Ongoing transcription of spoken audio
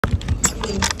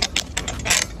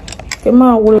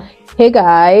Hey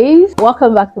guys,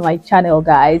 welcome back to my channel.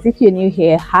 Guys, if you're new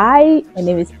here, hi, my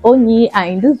name is Onyi, and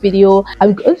in this video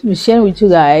I'm going to be sharing with you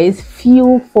guys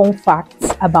few fun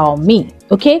facts about me.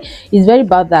 Okay, it's very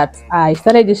bad that I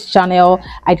started this channel,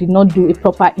 I did not do a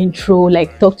proper intro,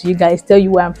 like talk to you guys, tell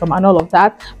you where I'm from and all of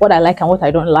that, what I like and what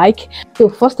I don't like. So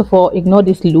first of all, ignore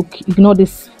this look, ignore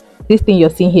this thing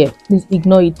you're seeing here, please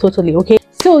ignore it totally. Okay,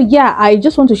 so yeah, I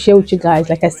just want to share with you guys,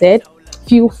 like I said,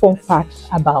 few fun facts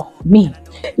about me.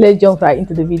 Let's jump right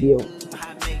into the video.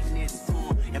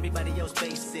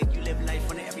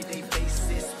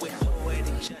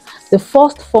 The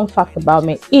first fun fact about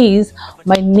me is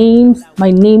my name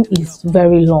is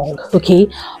very long. Okay,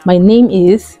 my name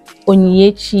is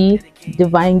Onyinyechi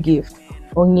Divine Gift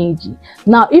Onyeji.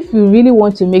 Now if you really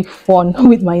want to make fun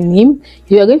with my name,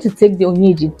 you are going to take the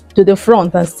Onyeji to the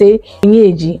front and say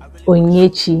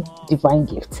Onyechi Divine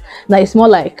Gift. Now it's more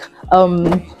like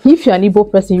if you're an Igbo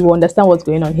person, you will understand what's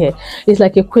going on here. It's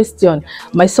like a question.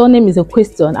 My surname is a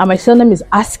question, and my surname is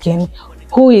asking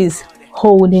who is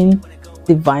holding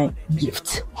divine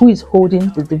gift, who is holding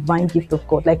the divine gift of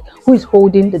God, like who is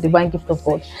holding the divine gift of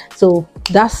God. So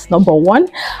that's number one.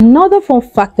 Another fun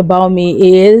fact about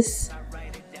me is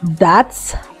that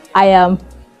I am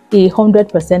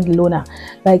 100% loner.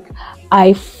 Like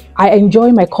I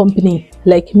enjoy my company.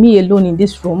 Like me alone in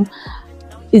this room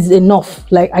is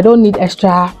enough. Like I don't need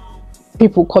extra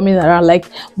people coming around. Like,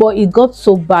 but it got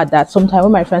so bad that sometimes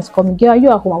when my friends call me, girl, are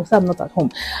you at home? I will say I'm not at home.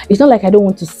 It's not like I don't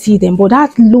want to see them, but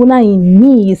that loner in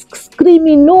me is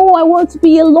screaming, no, I want to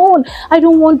be alone, I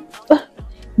don't want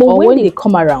but when they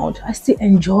come around, I still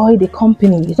enjoy the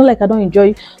company. It's not like I don't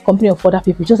enjoy company of other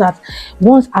people, just that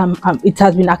once it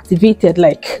has been activated,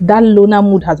 like that loner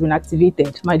mood has been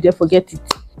activated, my dear, forget it.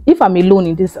 If I'm alone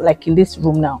in this, like in this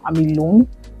room now, I'm alone,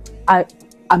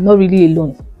 I'm not really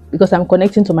alone because I'm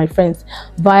connecting to my friends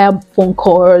via phone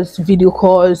calls, video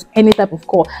calls, any type of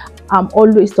call. I'm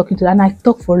always talking to them, and I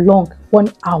talk for long,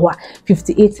 1 hour,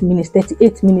 58 minutes,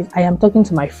 38 minutes. I am talking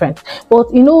to my friends.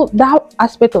 But you know, that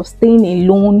aspect of staying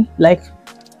alone, like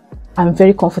I'm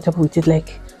very comfortable with it.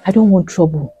 Like I don't want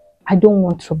trouble. I don't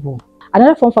want trouble.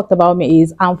 Another fun fact about me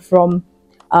is I'm from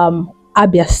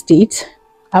Abia State.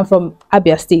 I'm from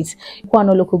Abia State,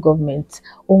 Kwano local government,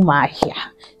 Omahia.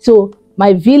 So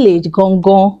my village,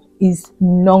 Gongon, is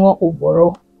Nongo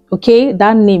Oboro. Okay,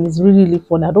 that name is really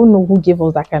fun. I don't know who gave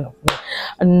us that kind of name.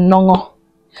 Nongo.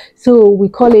 So we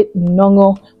call it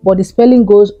Nongo, but the spelling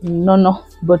goes Nono,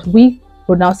 but we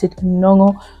pronounce it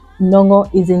Nongo. Nongo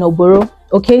is in Oboro.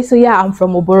 Okay, so yeah, I'm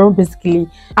from Oboro basically.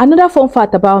 Another fun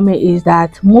fact about me is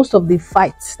that most of the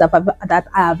fights that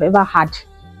I have ever had,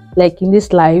 like in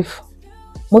this life,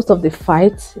 most of the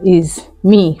fights is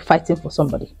me fighting for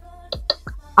somebody.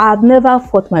 I've never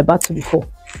fought my battle before.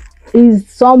 Is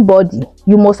somebody,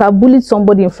 you must have bullied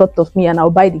somebody in front of me and I'll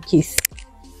buy the case.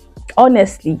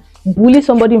 Honestly, bully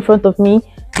somebody in front of me,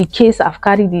 the case, I've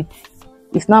carried it.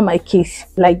 It's not my case.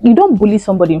 Like, you don't bully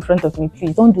somebody in front of me,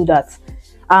 please. Don't do that.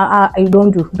 I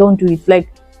don't do it.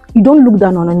 Like, you don't look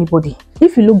down on anybody.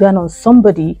 If you look down on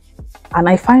somebody and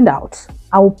I find out,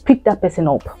 I will pick that person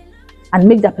up and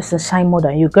make that person shine more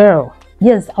than you, girl.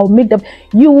 Yes, I'll make them.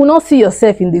 You will not see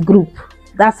yourself in the group.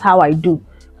 That's how I do.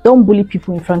 Don't bully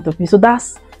people in front of me. So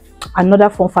that's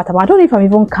another fun fact about. I don't know if I'm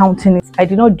even counting it. I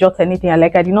did not jot anything. I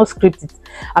did not script it.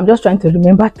 I'm just trying to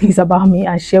remember things about me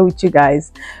and share with you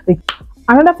guys. Like,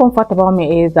 another fun fact about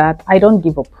me is that I don't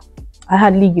give up. I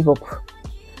hardly give up.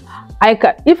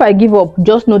 If I give up,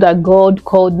 just know that God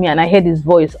called me and I heard his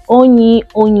voice. Onyi,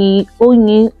 Onyi,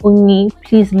 Onyi, Onyi,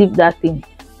 please leave that thing.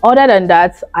 Other than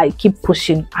that, I keep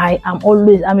pushing. I'm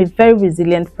a very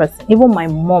resilient person. Even my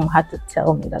mom had to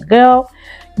tell me that, girl,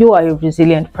 you are a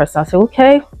resilient person. I said,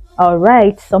 okay, all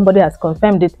right, somebody has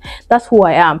confirmed it. That's who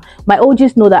I am. My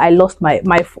OGs know that I lost my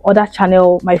other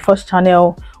channel. My first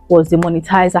channel was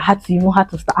demonetized. I had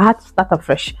to start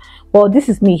afresh. But this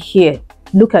is me here.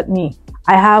 Look at me.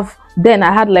 I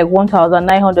had like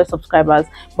 1,900 subscribers,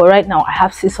 but right now I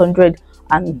have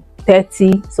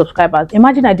 630 subscribers.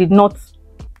 Imagine I did not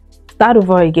start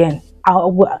over again.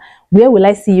 Where will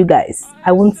I see you guys?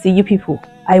 I won't see you people.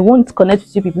 I won't connect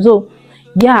with you people. So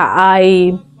yeah,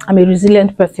 I'm a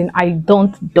resilient person. I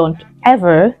don't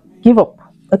ever give up.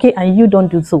 Okay, and you don't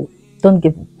do so. Don't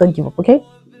give up. Okay.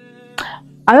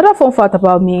 Another fun fact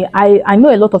about me, I know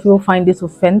a lot of people find this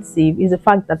offensive, is the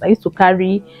fact that I used to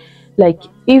carry, like,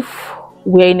 if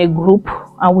we're in a group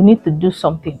and we need to do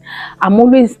something, I'm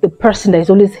always the person that is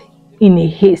always in a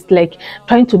haste, like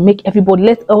trying to make everybody,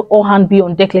 let all hands be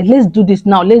on deck, like let's do this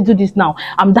now,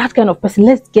 I'm that kind of person,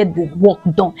 let's get the work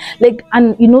done. Like,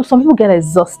 and you know, some people get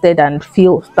exhausted and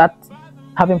feel that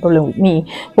having problem with me,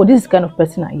 but this is the kind of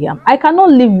person I am. I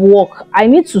cannot leave work. I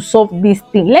need to solve this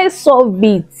thing. Let's solve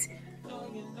it.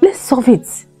 Let's solve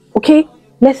it. Okay,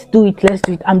 let's do it. Let's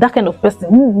do it. I'm that kind of person.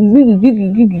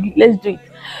 Let's do it.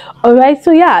 All right,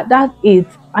 so yeah, that's it.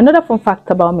 Another fun fact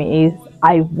about me is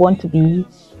I want to be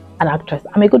an actress.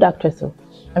 I'm a good actress, so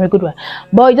I'm a good one,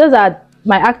 but it's just that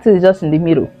my acting is just in the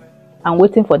middle. I'm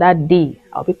waiting for that day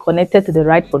I'll be connected to the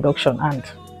right production and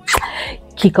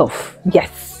kick off.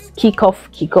 Yes, kick off.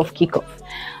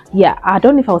 Yeah, I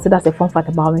don't know if I would say that's a fun fact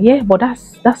about me. Yeah, but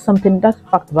that's something, that's a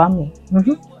fact about me.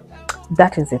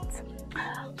 That is it.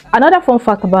 Another fun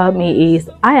fact about me is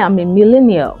I am a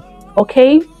millennial.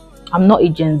 Okay, I'm not a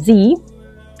Gen Z,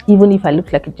 even if I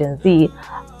look like a Gen Z.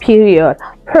 Period.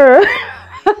 Per.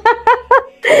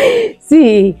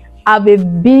 See, I'm a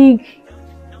big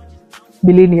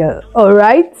millennial. All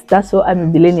right, that's what I'm a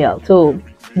millennial. So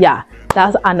yeah,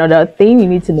 that's another thing you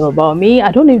need to know about me.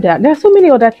 I don't know if there are so many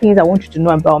other things I want you to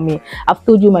know about me. I've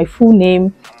told you my full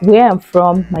name, where I'm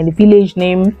from, my village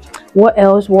name. What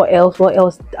else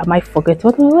am I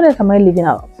forgetting? What else am I leaving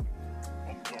out?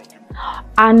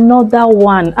 Another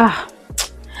one.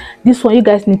 This one, you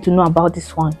guys need to know about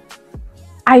this one.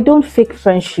 I don't fake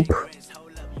friendship.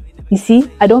 You see,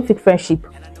 I don't fake friendship.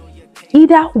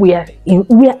 Either we are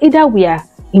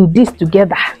in this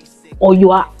together, or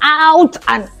you are out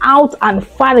and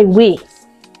far away.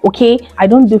 Okay, I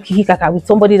don't do kiki kaka with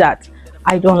somebody that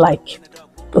I don't like.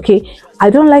 Okay, I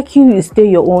don't like you, you stay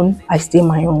your own, I stay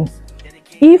my own.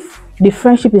 If the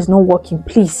friendship is not working,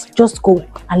 please just go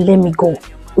and let me go.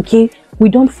 Okay, we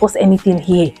don't force anything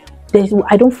here.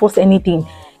 I don't force anything.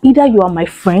 Either you are my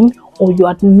friend or you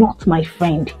are not my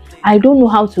friend. I don't know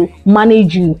how to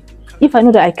manage you. If I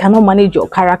know that I cannot manage your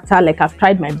character, like I've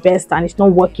tried my best and it's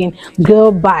not working,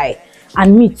 girl, bye.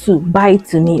 And me too, bye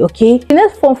to me. Okay, the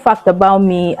next fun fact about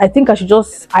me, I think I should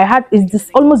just, is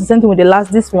this almost the same thing with the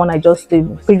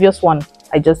previous one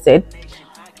I just said.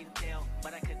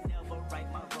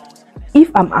 If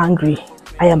I'm angry,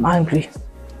 I am angry.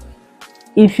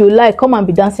 If you like, come and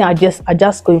be dancing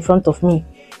just go in front of me,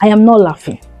 I am not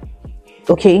laughing.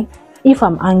 Okay, if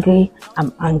I'm angry,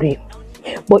 I'm angry.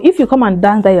 But if you come and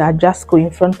dance that you just go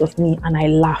in front of me and I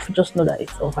laugh, just know that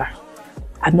it's over.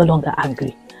 I'm no longer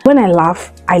angry. When I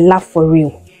laugh for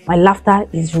real. My laughter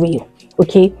is real.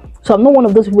 Okay, so I'm not one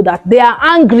of those people that they are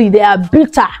angry, they are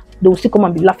bitter, they will still come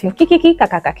and be laughing. Kiki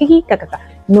kaka, kiki kaka.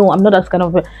 No, I'm not that kind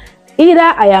of. Either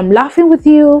I am laughing with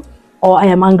you or I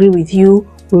am angry with you.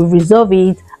 We'll resolve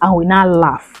it and we now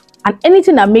laugh. And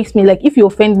anything that makes me, like, if you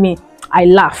offend me, I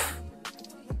laugh.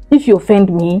 If you offend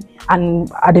me and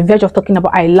at the verge of talking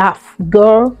about, I laugh.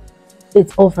 Girl,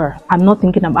 it's over. I'm not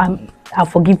thinking about, I'm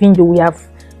forgiving you. We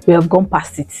have gone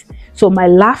past it. So my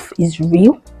laugh is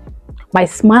real. My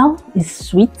smile is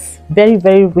sweet, very,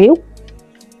 very real.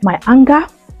 My anger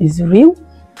is real.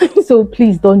 So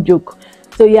please don't joke.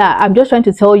 So yeah, I'm just trying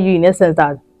to tell you in essence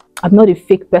that I'm not a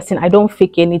fake person. I don't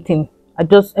fake anything.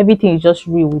 Everything is just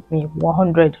real with me.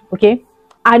 100. Okay.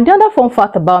 Another fun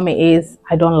fact about me is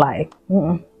I don't lie.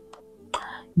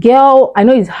 Girl, I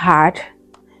know it's hard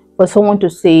for someone to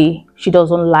say she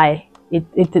doesn't lie.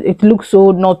 It looks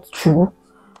so not true.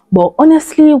 But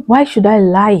honestly, why should I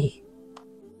lie?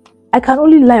 I can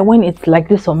only lie when it's like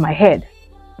this on my head.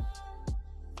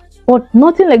 But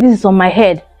nothing like this is on my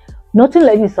head. Nothing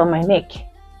like this on my neck.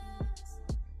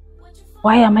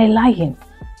 Why am I lying?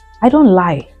 I don't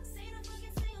lie.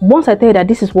 Once I tell you that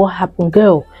this is what happened,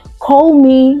 girl, call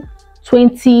me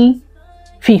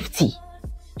 2050.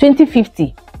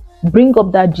 2050. Bring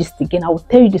up that gist again. I will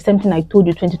tell you the same thing I told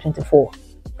you 2024.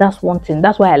 That's one thing.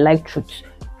 That's why I like truth.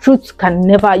 Truth you can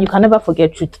never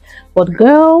forget truth. But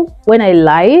girl, when I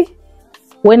lie,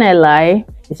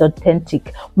 it's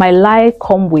authentic. My lie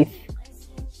comes with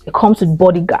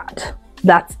bodyguard.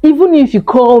 That even if you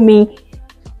call me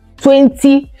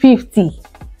 2050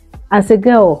 and say,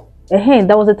 girl, hey,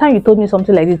 that was the time you told me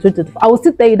something like this, I will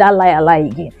still tell you that lie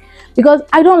again, because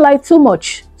I don't lie too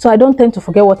much, so I don't tend to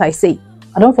forget what I say.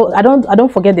 I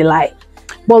don't forget the lie.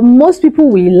 But most people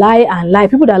will lie and lie.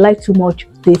 People that lie too much,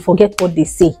 they forget what they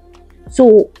say.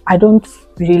 So I don't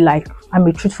really like. I'm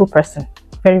a truthful person,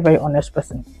 very, very honest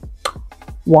person.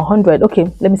 100.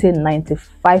 Okay, let me say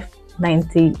 95,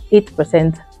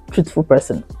 98% truthful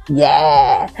person.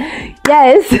 Yeah,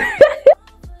 yes.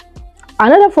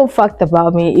 Another fun fact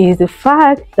about me is the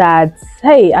fact that,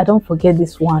 hey, I don't forget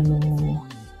this one.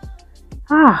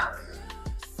 I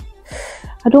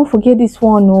don't forget this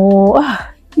one.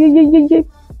 Yeah.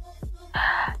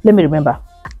 Let me remember.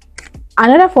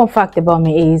 Another fun fact about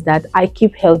me is that I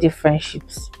keep healthy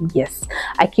friendships. Yes,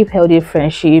 I keep healthy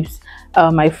friendships.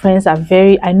 My friends are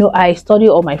very, I know I study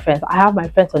all my friends. I have my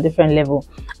friends on different level.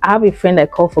 I have a friend I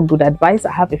call for good advice.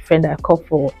 I have a friend that I call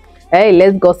for, hey,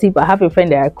 let's gossip. I have a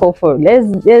friend that I call for,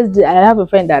 I have a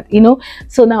friend that, you know.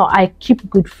 So now I keep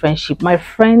good friendship. My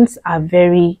friends are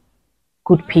very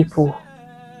good people.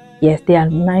 Yes, they are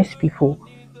nice people.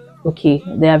 Okay,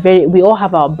 they are very, we all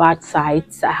have our bad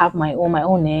sides. I have my own,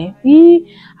 I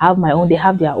have my own, they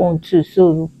have their own too.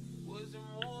 So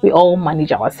we all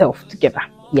manage ourselves together.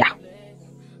 Yeah,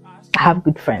 I have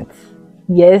good friends.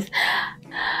 Yes.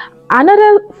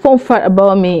 Another fun fact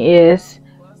about me is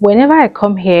whenever I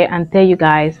come here and tell you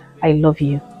guys I love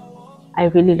you, I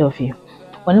really love you.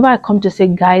 Whenever I come to say,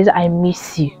 guys, I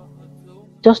miss you,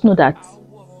 just know that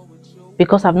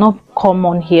because I've not come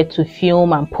on here to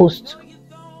film and post,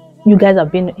 you guys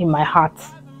have been in my heart.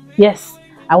 Yes,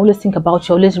 I always think about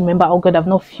you. I always remember, oh God, I've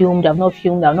not filmed.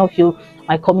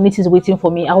 My community is waiting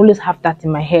for me. I always have that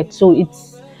in my head. So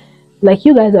it's like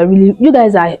you guys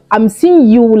are, I'm seeing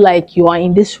you like you are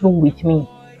in this room with me.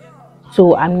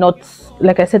 So I'm not,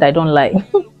 like I said, I don't lie.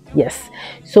 Yes.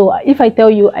 So if I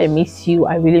tell you I miss you,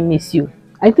 I really miss you.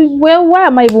 I think, well, why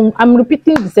am I even, I'm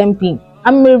repeating the same thing.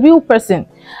 I'm a real person.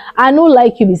 I don't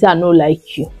like you because I don't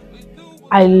like you.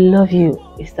 I love you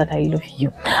is that I love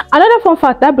you. Another fun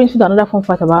fact, that brings me to another fun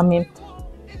fact about me.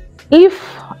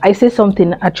 If I say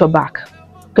something at your back,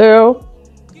 girl,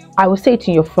 I will say it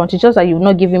in your front. It's just that you're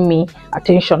not giving me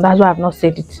attention. That's why I've not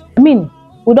said it. I mean,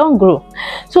 we don't grow.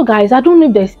 So guys, I don't know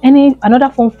if there's another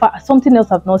fun fact, something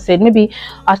else I've not said. Maybe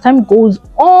as time goes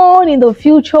on in the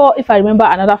future, if I remember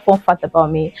another fun fact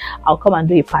about me, I'll come and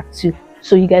do a part 2.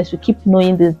 So you guys will keep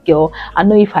knowing this girl and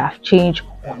know if I have changed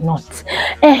or not.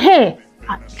 Hey,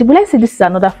 will I say this is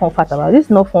another fun fact about this?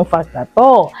 Is not fun fact at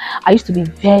all. I used to be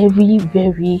very,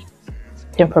 very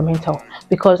temperamental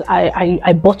because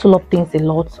I bottle up things a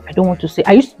lot. I don't want to say,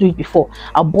 I used to do it before.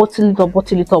 I'll bottle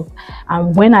it up,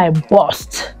 and when I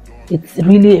burst, it's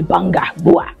really a banger.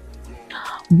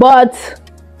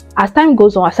 But as time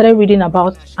goes on, I started reading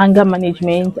about anger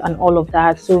management and all of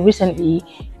that. So recently,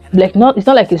 like, it's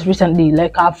not like it's recently,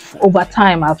 like over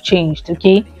time I've changed.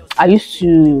 Okay, I used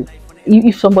to,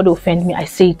 if somebody offend me, I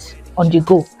say it on the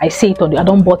go. I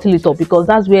don't bottle it up, because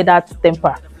that's where that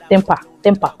temper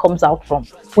comes out from.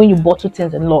 When you bottle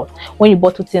things a lot, when you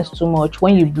bottle things too much,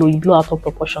 when you blow out of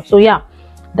proportion. So yeah,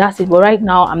 that's it. But right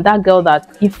now, I'm that girl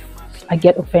that if I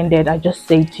get offended, I just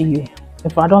say to you,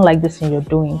 if I don't like this thing you're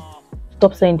doing,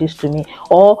 stop saying this to me.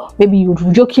 Or maybe you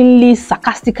jokingly,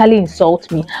 sarcastically insult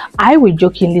me, I will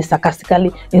jokingly,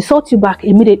 sarcastically insult you back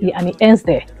immediately, and it ends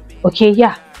there. Okay,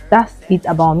 yeah, that's it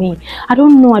about me. I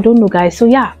don't know guys. So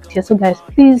yeah, so guys,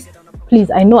 please,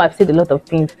 I know I've said a lot of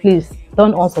things. Please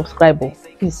don't unsubscribe.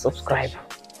 Please subscribe.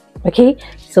 Okay,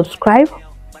 subscribe,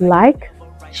 like,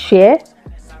 share,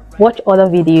 watch other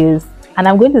videos, and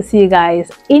I'm going to see you guys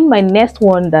in my next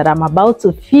one that I'm about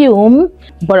to film.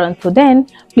 But until then,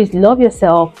 please love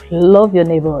yourself, love your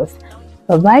neighbors.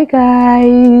 Bye bye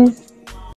guys.